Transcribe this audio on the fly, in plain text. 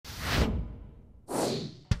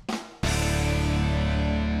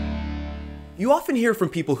You often hear from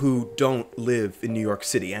people who don't live in New York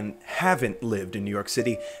City and haven't lived in New York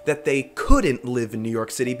City that they couldn't live in New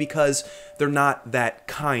York City because they're not that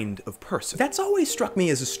kind of person. That's always struck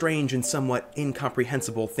me as a strange and somewhat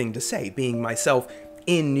incomprehensible thing to say, being myself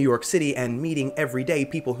in New York City and meeting every day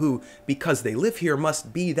people who, because they live here,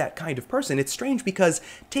 must be that kind of person. It's strange because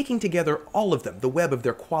taking together all of them, the web of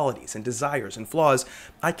their qualities and desires and flaws,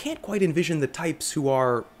 I can't quite envision the types who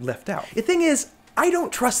are left out. The thing is, I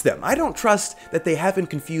don't trust them. I don't trust that they haven't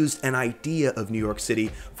confused an idea of New York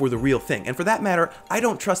City for the real thing. And for that matter, I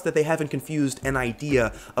don't trust that they haven't confused an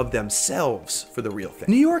idea of themselves for the real thing.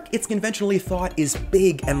 New York, it's conventionally thought, is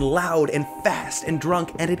big and loud and fast and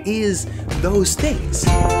drunk, and it is those things.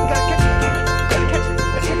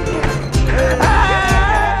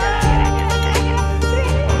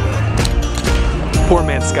 Poor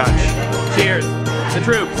man's scotch. Cheers. The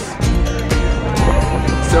troops.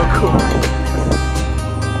 So cool.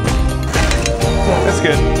 That's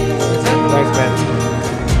good. Thanks, man.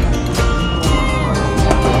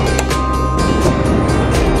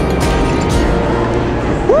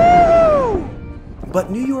 But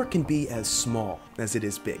New York can be as small as it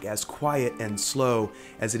is big, as quiet and slow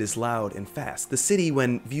as it is loud and fast. The city,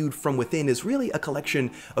 when viewed from within, is really a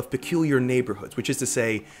collection of peculiar neighborhoods, which is to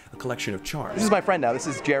say, a collection of charms. This is my friend now, this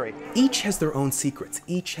is Jerry. Each has their own secrets,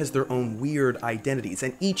 each has their own weird identities,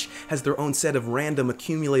 and each has their own set of random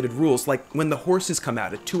accumulated rules, like when the horses come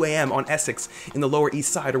out at 2 a.m. on Essex in the Lower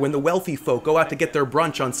East Side, or when the wealthy folk go out to get their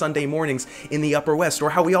brunch on Sunday mornings in the Upper West,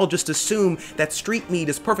 or how we all just assume that street meat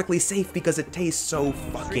is perfectly safe because it tastes so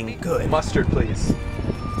fucking good. Mustard, please.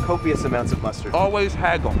 Copious amounts of mustard. Always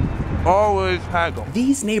haggle. Always haggle.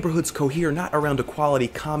 These neighborhoods cohere not around a quality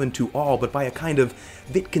common to all, but by a kind of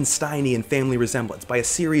Wittgensteinian family resemblance, by a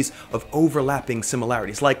series of overlapping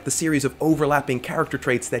similarities, like the series of overlapping character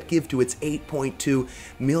traits that give to its 8.2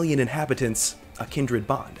 million inhabitants a kindred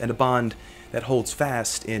bond, and a bond that holds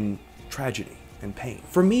fast in tragedy and pain.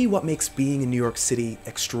 For me, what makes being in New York City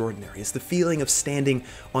extraordinary is the feeling of standing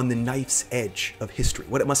on the knife's edge of history,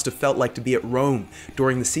 what it must have felt like to be at Rome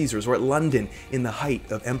during the Caesars, or at London in the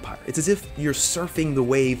height of empire. It's as if you're surfing the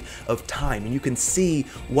wave of time, and you can see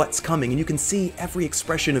what's coming, and you can see every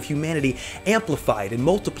expression of humanity amplified and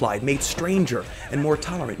multiplied, made stranger and more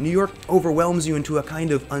tolerant. New York overwhelms you into a kind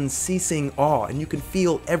of unceasing awe, and you can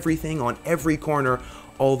feel everything on every corner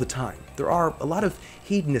all the time. There are a lot of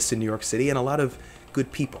hedonists in New York City and a lot of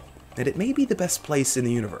good people, and it may be the best place in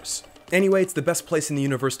the universe. Anyway, it's the best place in the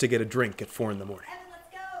universe to get a drink at 4 in the morning. Evan, let's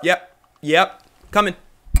go. Yep, coming.